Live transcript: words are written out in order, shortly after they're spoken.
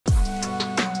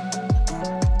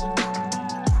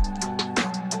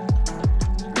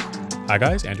Hi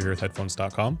guys, Andrew here with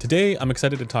Headphones.com. Today I'm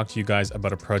excited to talk to you guys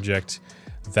about a project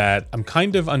that I'm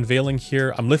kind of unveiling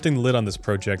here. I'm lifting the lid on this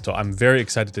project, so I'm very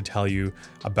excited to tell you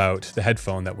about the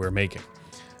headphone that we're making.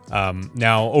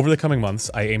 Now, over the coming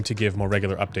months, I aim to give more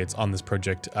regular updates on this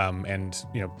project and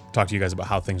talk to you guys about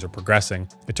how things are progressing.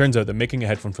 It turns out that making a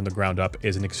headphone from the ground up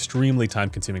is an extremely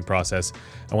time-consuming process,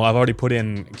 and while I've already put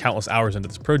in countless hours into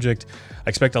this project, I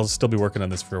expect I'll still be working on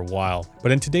this for a while.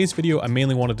 But in today's video, I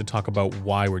mainly wanted to talk about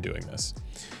why we're doing this.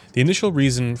 The initial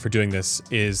reason for doing this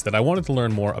is that I wanted to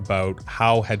learn more about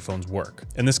how headphones work.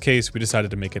 In this case, we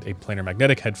decided to make it a planar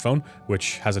magnetic headphone,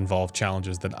 which has involved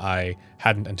challenges that I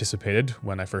hadn't anticipated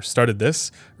when I first started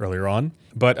this earlier on.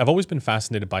 But I've always been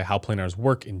fascinated by how planars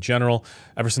work in general,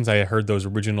 ever since I heard those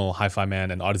original Hi-Fi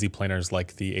Man and Odyssey planars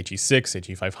like the HE6,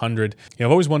 HE500.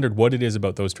 I've always wondered what it is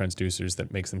about those transducers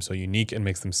that makes them so unique and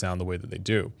makes them sound the way that they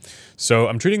do. So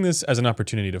I'm treating this as an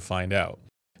opportunity to find out.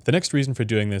 The next reason for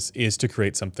doing this is to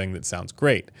create something that sounds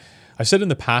great. I've said in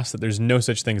the past that there's no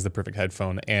such thing as the perfect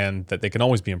headphone and that they can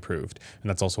always be improved. And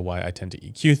that's also why I tend to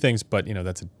EQ things, but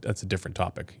that's a different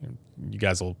topic. You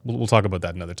guys we'll talk about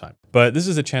that another time. But this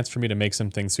is a chance for me to make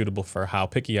something suitable for how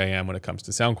picky I am when it comes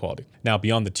to sound quality. Now,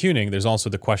 beyond the tuning, there's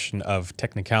also the question of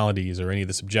technicalities or any of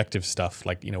the subjective stuff,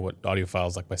 like what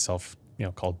audiophiles like myself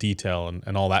call detail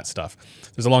and all that stuff.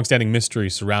 There's a long-standing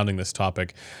mystery surrounding this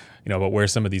topic, about where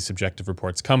some of these subjective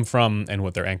reports come from and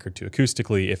what they're anchored to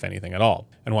acoustically, if anything at all.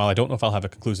 And while I don't know if I'll have a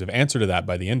conclusive answer to that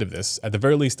by the end of this, at the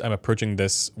very least, I'm approaching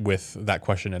this with that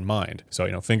question in mind.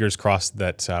 So, fingers crossed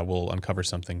that we'll uncover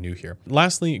something new here.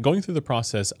 Lastly, going through the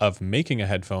process of making a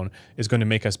headphone is going to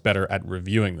make us better at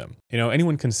reviewing them.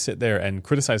 Anyone can sit there and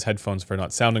criticize headphones for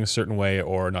not sounding a certain way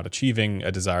or not achieving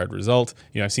a desired result.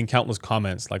 I've seen countless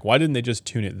comments like, why didn't they just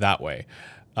tune it that way?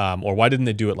 Or why didn't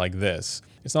they do it like this?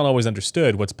 It's not always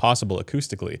understood what's possible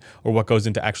acoustically or what goes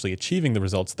into actually achieving the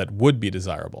results that would be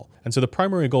desirable. And so the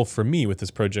primary goal for me with this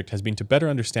project has been to better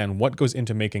understand what goes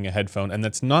into making a headphone, and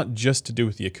that's not just to do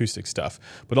with the acoustic stuff,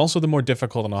 but also the more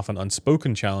difficult and often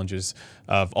unspoken challenges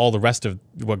of all the rest of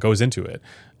what goes into it.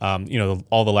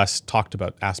 All the less talked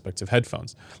about aspects of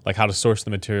headphones, like how to source the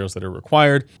materials that are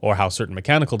required or how certain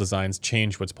mechanical designs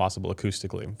change what's possible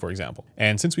acoustically, for example.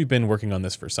 And since we've been working on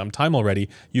this for some time already,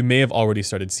 you may have already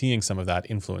started seeing some of that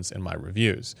influence in my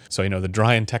reviews. So, the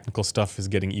dry and technical stuff is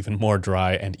getting even more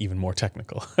dry and even more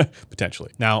technical,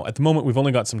 potentially. Now, at the moment, we've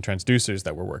only got some transducers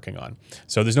that we're working on.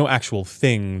 So there's no actual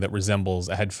thing that resembles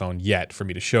a headphone yet for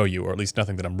me to show you, or at least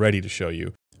nothing that I'm ready to show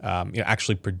you.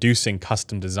 Actually producing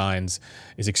custom designs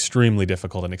is extremely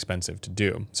difficult and expensive to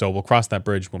do. So we'll cross that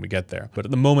bridge when we get there. But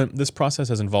at the moment, this process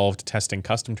has involved testing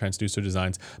custom transducer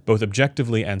designs, both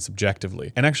objectively and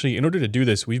subjectively. And actually, in order to do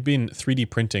this, we've been 3D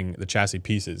printing the chassis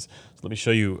pieces. So let me show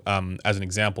you as an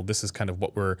example. This is kind of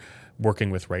what we're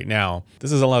working with right now. This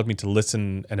has allowed me to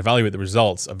listen and evaluate the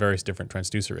results of various different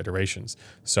transducer iterations.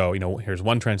 So, here's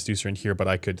one transducer in here, but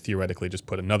I could theoretically just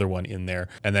put another one in there.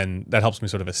 And then that helps me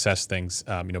sort of assess things,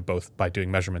 both by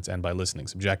doing measurements and by listening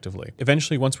subjectively.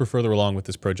 Eventually, once we're further along with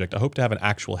this project, I hope to have an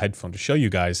actual headphone to show you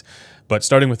guys, but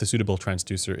starting with the Suitable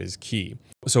Transducer is Key.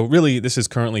 So really, this is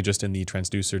currently just in the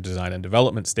transducer design and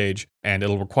development stage, and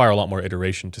it'll require a lot more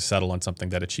iteration to settle on something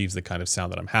that achieves the kind of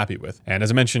sound that I'm happy with. And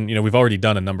as I mentioned, we've already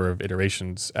done a number of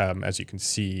iterations, as you can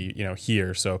see,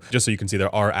 here. So just so you can see,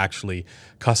 there are actually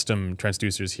custom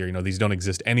transducers here. These don't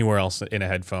exist anywhere else in a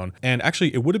headphone. And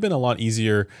actually, it would have been a lot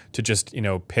easier to just,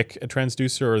 pick a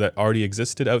transducer that already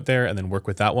existed out there and then work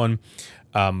with that one.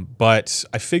 But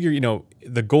I figure,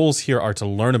 the goals here are to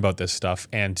learn about this stuff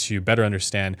and to better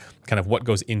understand kind of what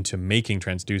goes into making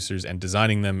transducers and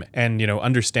designing them and,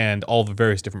 understand all the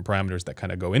various different parameters that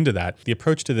kind of go into that. The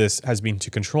approach to this has been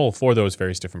to control for those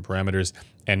various different parameters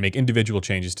and make individual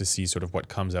changes to see sort of what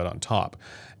comes out on top.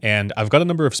 And I've got a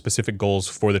number of specific goals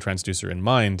for the transducer in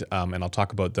mind, and I'll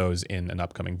talk about those in an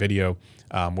upcoming video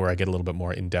where I get a little bit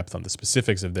more in depth on the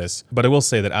specifics of this. But I will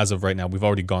say that as of right now, we've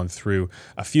already gone through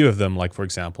a few of them, like for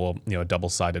example,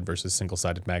 double-sided versus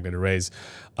single-sided magnet arrays,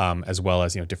 as well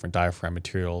as different diaphragm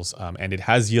materials, and it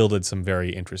has yielded some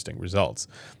very interesting results.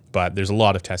 But there's a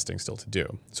lot of testing still to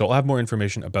do. So I'll have more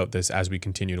information about this as we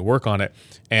continue to work on it.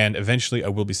 And eventually I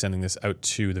will be sending this out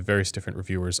to the various different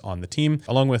reviewers on the team,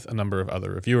 along with a number of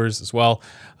other reviewers as well,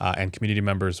 and community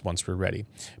members once we're ready.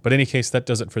 But in any case, that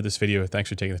does it for this video. Thanks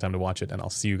for taking the time to watch it, and I'll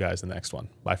see you guys in the next one.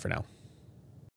 Bye for now.